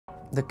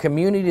The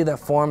community that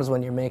forms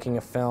when you're making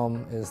a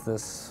film is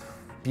this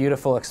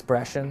beautiful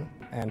expression,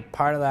 and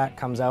part of that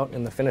comes out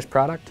in the finished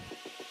product.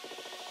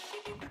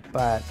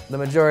 But the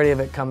majority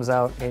of it comes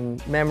out in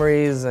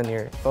memories and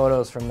your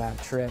photos from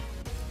that trip.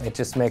 It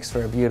just makes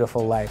for a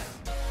beautiful life.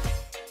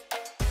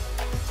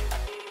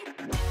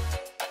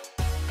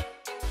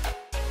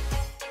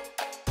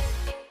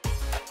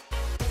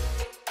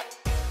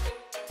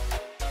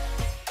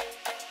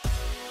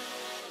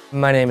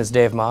 My name is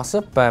Dave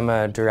Mossop. I'm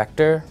a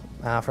director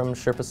from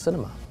Sherpas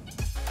Cinema.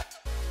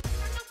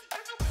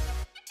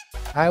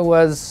 I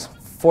was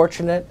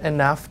fortunate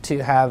enough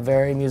to have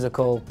very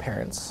musical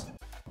parents.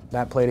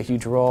 That played a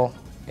huge role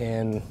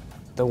in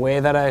the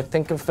way that I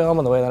think of film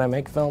and the way that I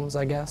make films,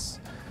 I guess.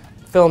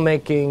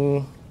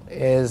 Filmmaking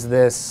is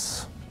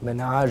this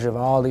menage of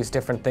all these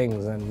different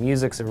things, and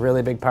music's a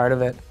really big part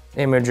of it.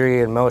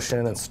 Imagery and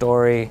motion and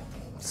story,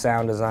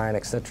 sound design,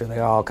 etc. They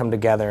all come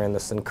together in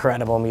this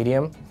incredible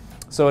medium.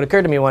 So it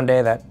occurred to me one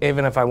day that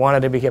even if I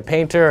wanted to be a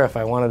painter, if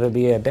I wanted to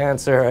be a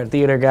dancer, or a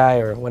theater guy,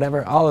 or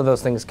whatever, all of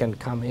those things can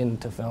come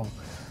into film.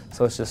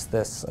 So it's just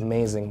this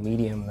amazing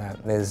medium that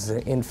is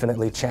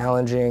infinitely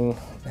challenging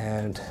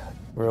and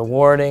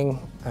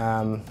rewarding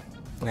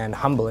and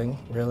humbling,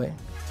 really.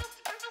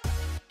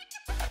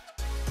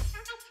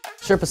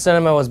 Sherpas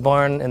Cinema was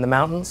born in the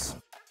mountains.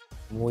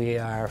 We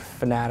are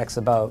fanatics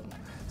about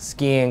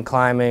skiing,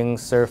 climbing,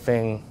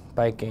 surfing,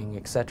 biking,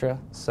 etc.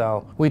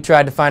 So we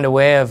tried to find a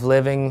way of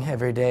living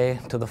every day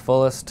to the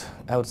fullest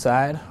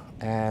outside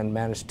and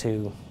managed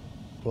to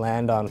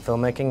land on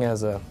filmmaking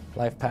as a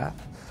life path.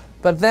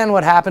 But then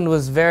what happened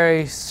was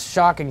very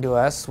shocking to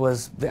us.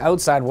 Was the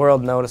outside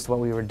world noticed what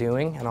we were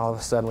doing, and all of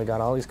a sudden we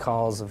got all these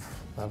calls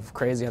of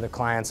crazy other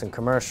clients and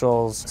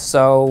commercials.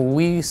 So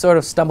we sort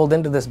of stumbled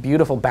into this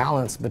beautiful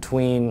balance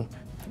between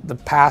the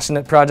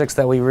passionate projects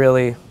that we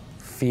really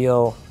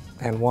feel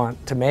and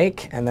want to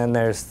make, and then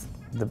there's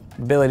the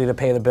ability to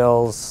pay the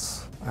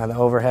bills and the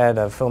overhead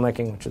of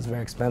filmmaking, which is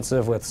very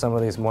expensive with some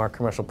of these more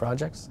commercial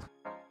projects.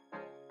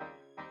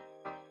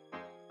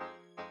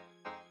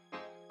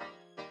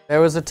 There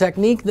was a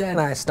technique that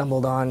I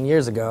stumbled on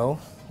years ago,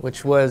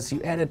 which was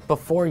you edit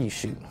before you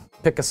shoot.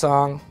 Pick a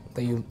song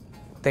that you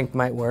think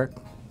might work,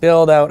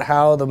 build out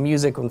how the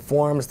music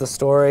informs the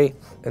story,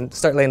 and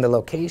start laying the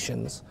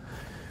locations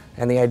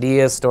and the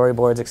ideas,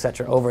 storyboards,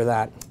 etc. over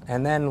that.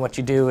 And then what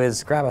you do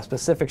is grab a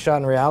specific shot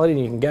in reality,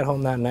 and you can get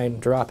home that night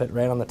and drop it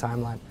right on the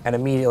timeline and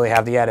immediately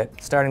have the edit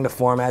starting to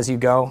form as you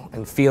go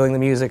and feeling the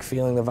music,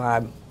 feeling the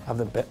vibe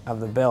of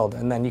the build.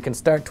 And then you can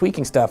start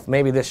tweaking stuff.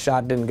 Maybe this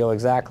shot didn't go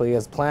exactly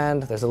as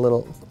planned. There's a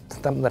little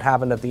something that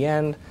happened at the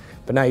end,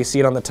 but now you see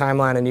it on the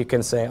timeline and you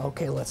can say,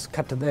 okay, let's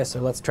cut to this, or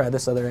let's try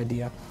this other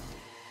idea.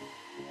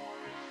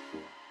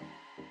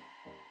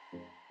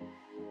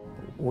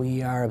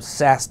 We are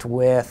obsessed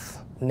with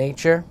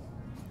nature.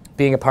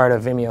 Being a part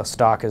of Vimeo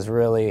stock is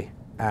really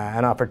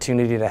an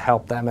opportunity to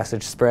help that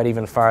message spread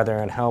even farther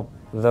and help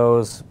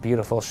those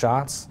beautiful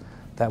shots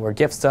that were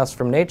gifts to us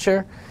from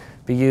nature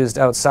be used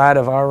outside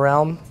of our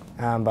realm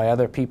by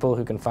other people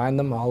who can find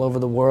them all over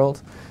the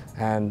world.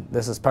 And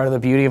this is part of the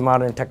beauty of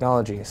modern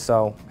technology.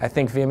 So I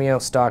think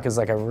Vimeo stock is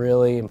like a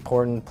really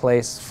important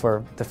place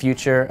for the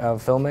future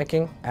of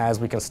filmmaking, as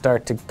we can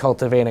start to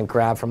cultivate and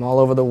grab from all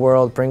over the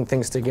world, bring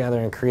things together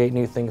and create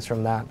new things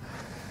from that.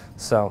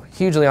 So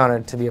hugely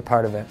honored to be a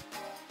part of it.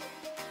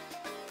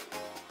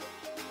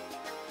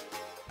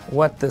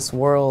 What this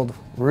world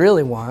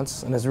really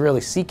wants and is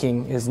really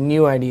seeking is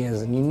new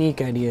ideas and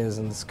unique ideas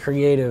and this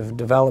creative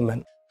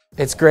development.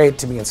 It's great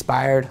to be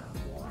inspired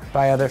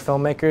by other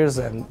filmmakers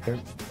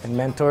and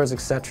mentors,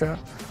 etc.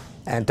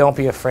 And don't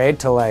be afraid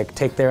to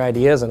take their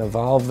ideas and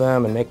evolve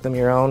them and make them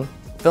your own.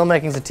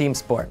 Filmmaking's a team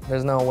sport.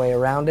 There's no way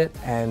around it,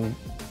 and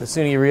the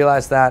sooner you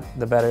realize that,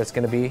 the better it's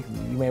going to be.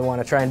 You may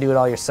want to try and do it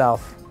all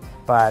yourself,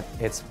 but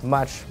it's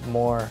much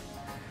more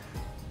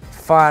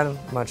fun,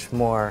 much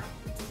more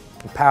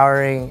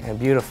empowering and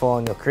beautiful,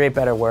 and you'll create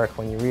better work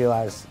when you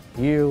realize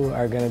you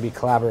are going to be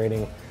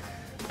collaborating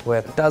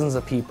with dozens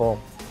of people.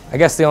 I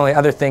guess the only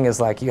other thing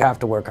is you have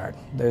to work hard.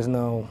 There's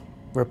no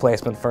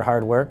replacement for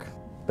hard work.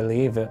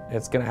 Believe it,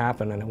 it's going to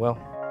happen, and it will.